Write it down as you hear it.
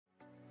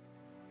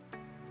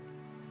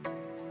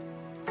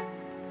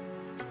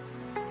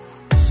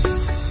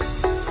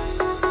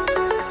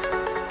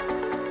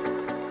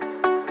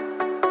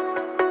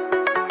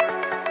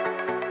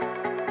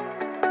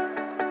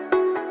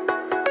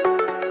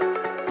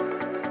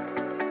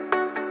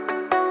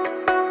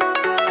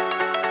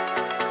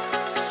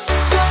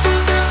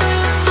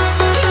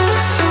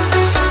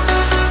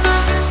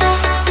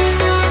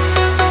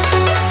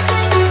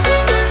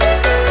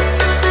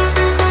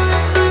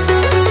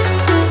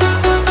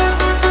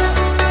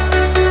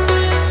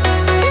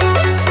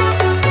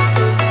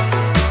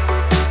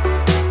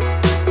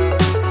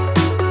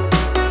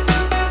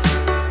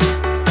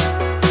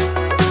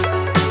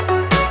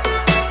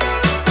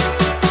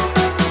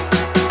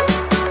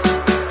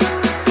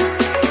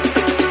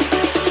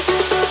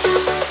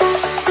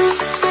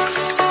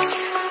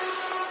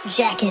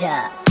Jack it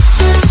up.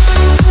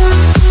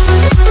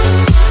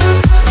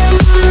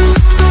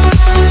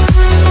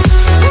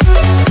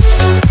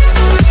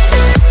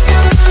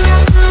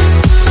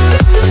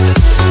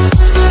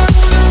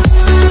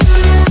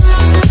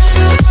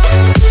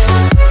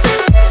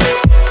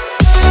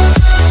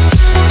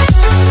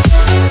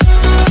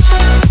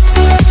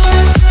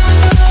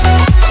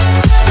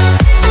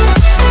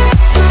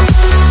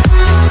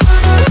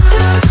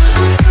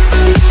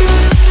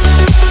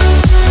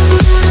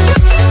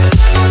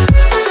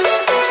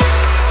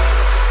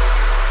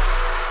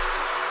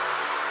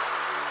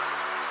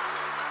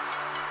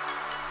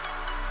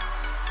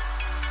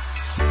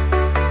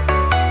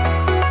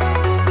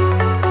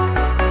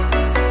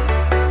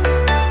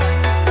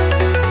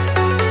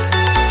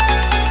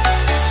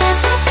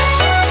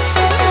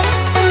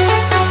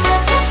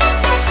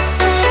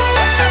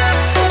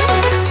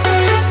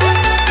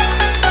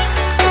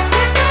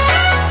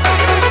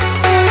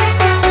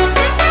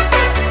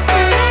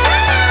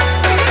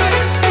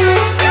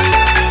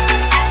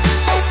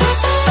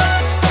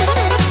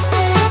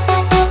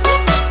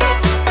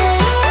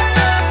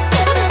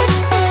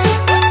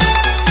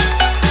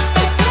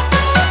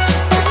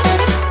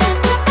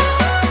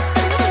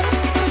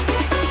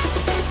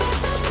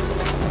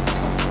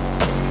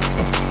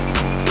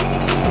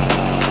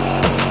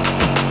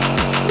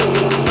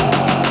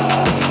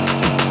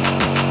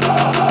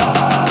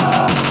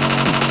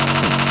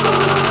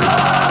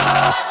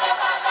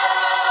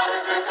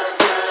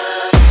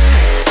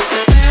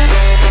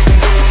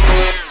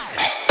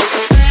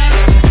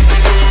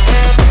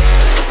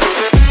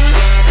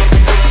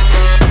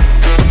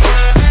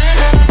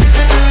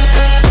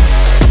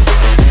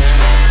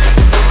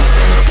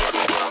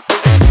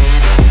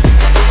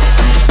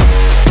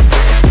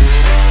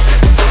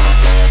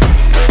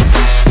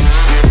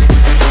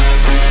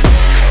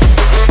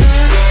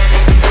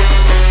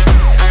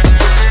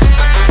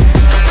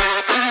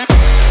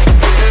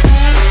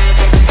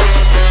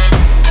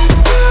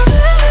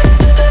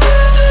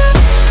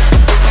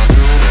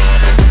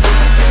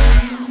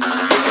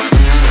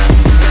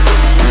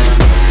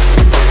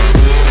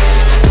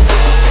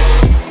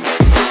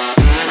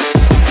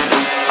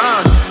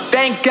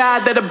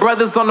 God that the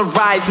brothers on the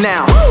rise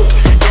now. Woo!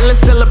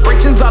 Endless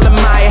celebrations all in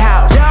my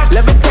house.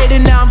 Levitating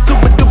now, I'm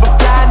super duper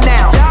fly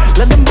now.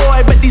 London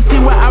boy, but DC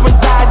where I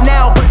reside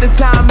now. Put the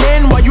time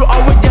in while you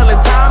always yelling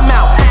time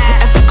out.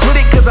 And for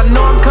quit it, cause I know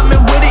I'm coming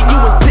with it. You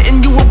were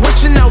sitting, you were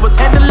wishing I was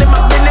handling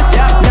my business.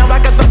 Now I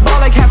got the ball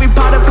like Harry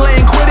Potter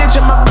playing Quidditch.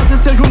 And my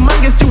business so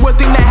humongous, you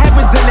would think that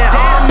happens in it.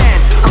 Damn man,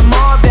 I'm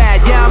all that,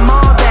 yeah I'm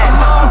all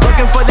that.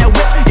 Working for that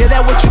whip, yeah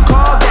that what you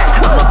call that.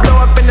 I'ma blow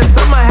up in the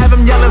summer, have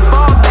him yelling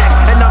fall back.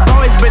 And I've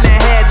always been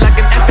ahead like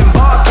an effing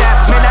ball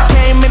cap. Man, I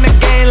came in the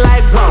game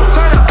like whoa.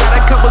 Got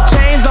a couple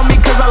chains on me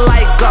cause I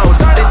like gold.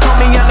 They told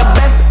me I'm the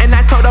best and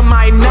I told them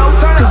I know.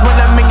 Cause when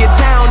I'm in your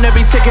town,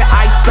 every ticket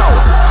I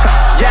sold.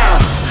 Yeah,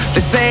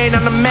 they saying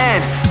I'm the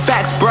man.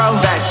 Facts bro,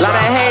 lot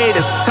of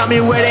haters, tell me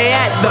where they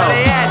at though.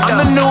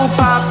 I'm the new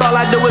pop, all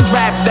I do is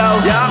rap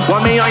though.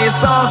 Want me on your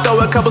song,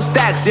 throw a couple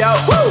stacks, yo.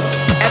 Woo!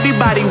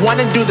 Everybody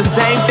wanna do the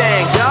same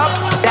thing, yup.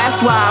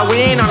 That's why we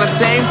ain't on the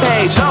same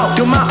page.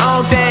 Do my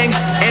own thing,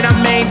 and I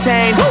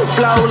maintain.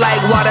 Flow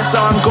like water,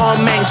 so I'm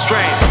going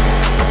mainstream.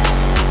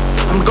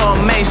 I'm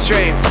going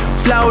mainstream.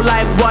 Flow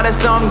like water,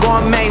 so I'm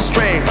going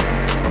mainstream.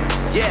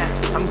 Yeah,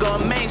 I'm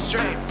going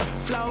mainstream.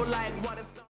 Flow like water.